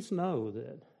 Please know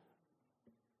that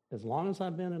as long as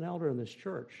I've been an elder in this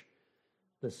church,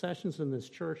 the sessions in this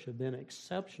church have been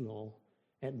exceptional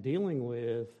at dealing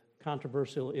with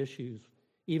controversial issues,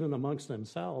 even amongst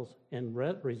themselves, and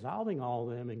resolving all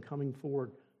of them and coming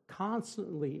forward,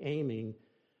 constantly aiming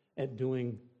at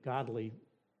doing godly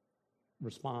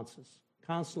responses,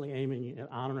 constantly aiming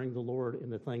at honoring the Lord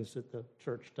in the things that the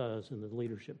church does and the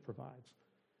leadership provides.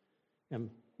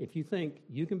 And if you think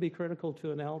you can be critical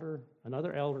to an elder,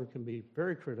 another elder can be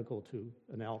very critical to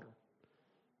an elder.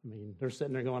 I mean, they're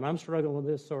sitting there going, I'm struggling with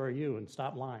this, so are you, and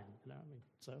stop lying.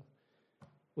 So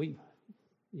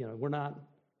we're not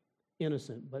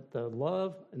innocent, but the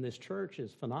love in this church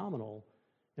is phenomenal.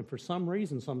 And for some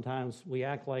reason, sometimes we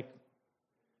act like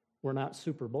we're not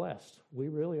super blessed. We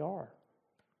really are.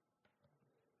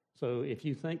 So if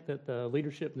you think that the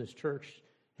leadership in this church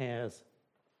has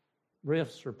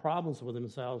rifts or problems with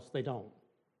themselves, they don't.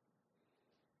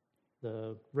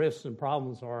 The rifts and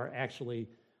problems are actually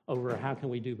over how can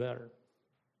we do better.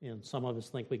 And some of us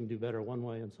think we can do better one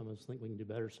way, and some of us think we can do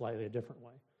better slightly a different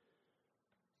way.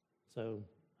 So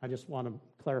I just want to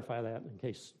clarify that in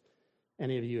case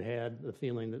any of you had the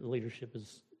feeling that the leadership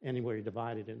is anywhere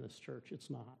divided in this church. It's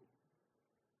not.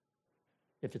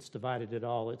 If it's divided at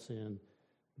all, it's in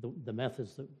the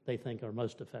methods that they think are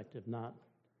most effective, none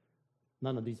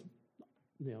of these,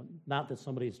 not that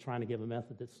somebody's trying to give a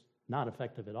method that's not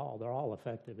effective at all. They're all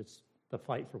effective. It's the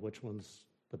fight for which one's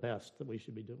the best that we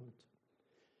should be doing.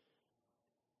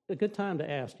 A good time to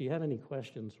ask, do you have any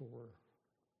questions or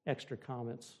extra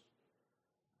comments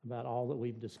about all that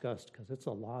we've discussed? Because it's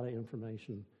a lot of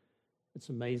information. It's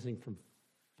amazing from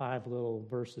 5 little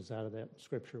verses out of that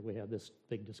scripture we had this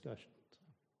big discussion.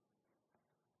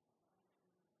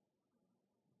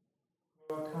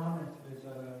 Our comment is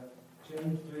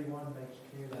James 3:1 makes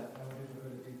clear that elders are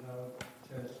going to be held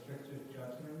to stricter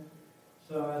judgment.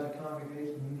 So as a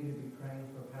congregation, we need to be praying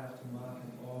for Pastor Mark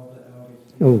and all the elders.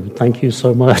 Oh, thank you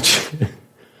so much.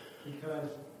 Because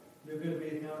you're going to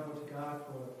be accountable to God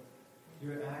for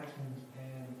your actions,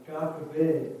 and God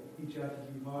forbid He judges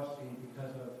you harshly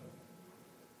because of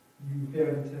you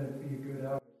failing to be a good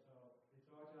elder. So it's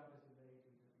our job as a lady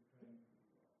to be praying.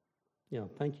 Yeah,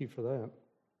 thank you for that.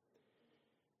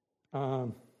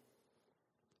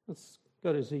 Let's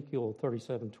go to Ezekiel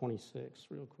 37:26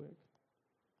 real quick.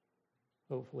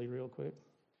 Hopefully real quick.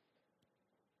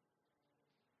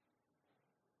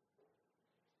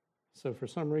 So for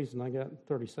some reason I got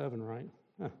 37 right.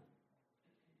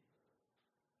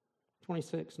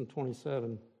 26 and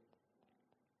 27.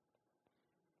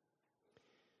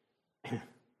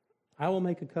 I will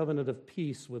make a covenant of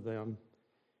peace with them.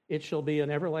 It shall be an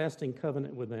everlasting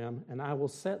covenant with them, and I will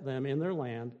set them in their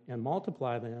land and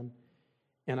multiply them,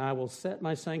 and I will set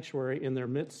my sanctuary in their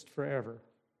midst forever.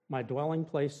 My dwelling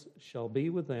place shall be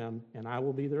with them, and I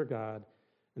will be their God,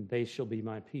 and they shall be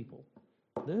my people.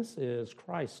 This is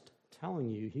Christ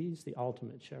telling you He's the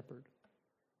ultimate shepherd.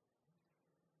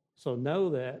 So know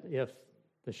that if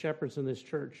the shepherds in this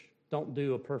church don't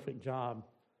do a perfect job,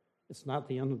 it's not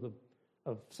the end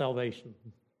of salvation.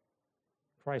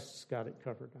 Christ's got it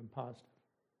covered, I'm positive.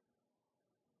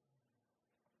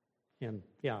 And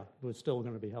yeah, we're still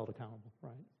going to be held accountable,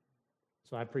 right?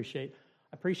 So I appreciate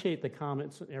the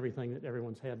comments and everything that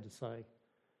everyone's had to say.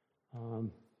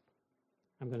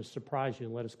 I'm going to surprise you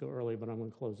and let us go early, but I'm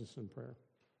going to close this in prayer.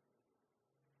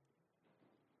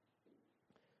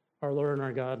 Our Lord and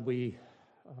our God,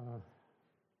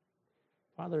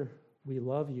 Father, we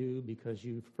love you because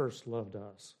you first loved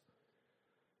us.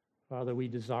 Father, we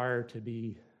desire to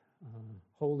be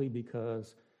holy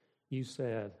because you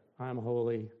said, I'm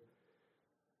holy,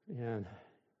 and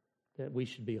that we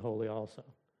should be holy also.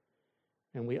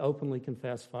 And we openly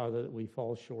confess, Father, that we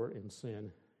fall short in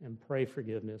sin, and pray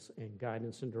forgiveness and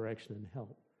guidance and direction and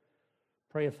help.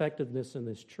 Pray effectiveness in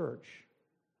this church.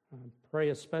 Pray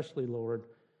especially, Lord,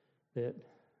 that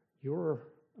your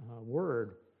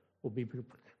word will be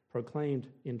proclaimed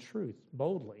in truth,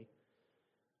 boldly.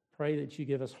 Pray that you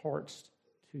give us hearts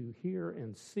to hear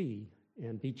and see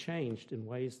and be changed in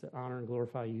ways that honor and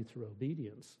glorify you through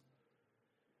obedience.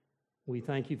 We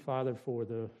thank you, Father, for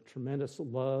the tremendous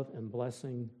love and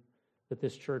blessing that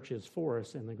this church is for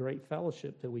us and the great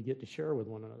fellowship that we get to share with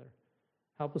one another.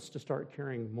 Help us to start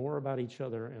caring more about each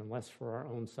other and less for our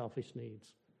own selfish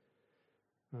needs.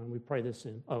 We pray this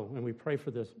and we pray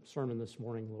for this sermon this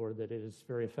morning, Lord, that it is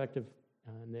very effective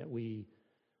and that we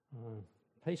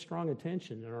pay strong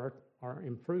attention and are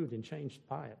improved and changed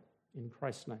by it. In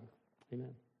Christ's name,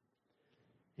 amen.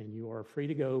 And you are free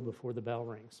to go before the bell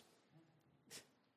rings.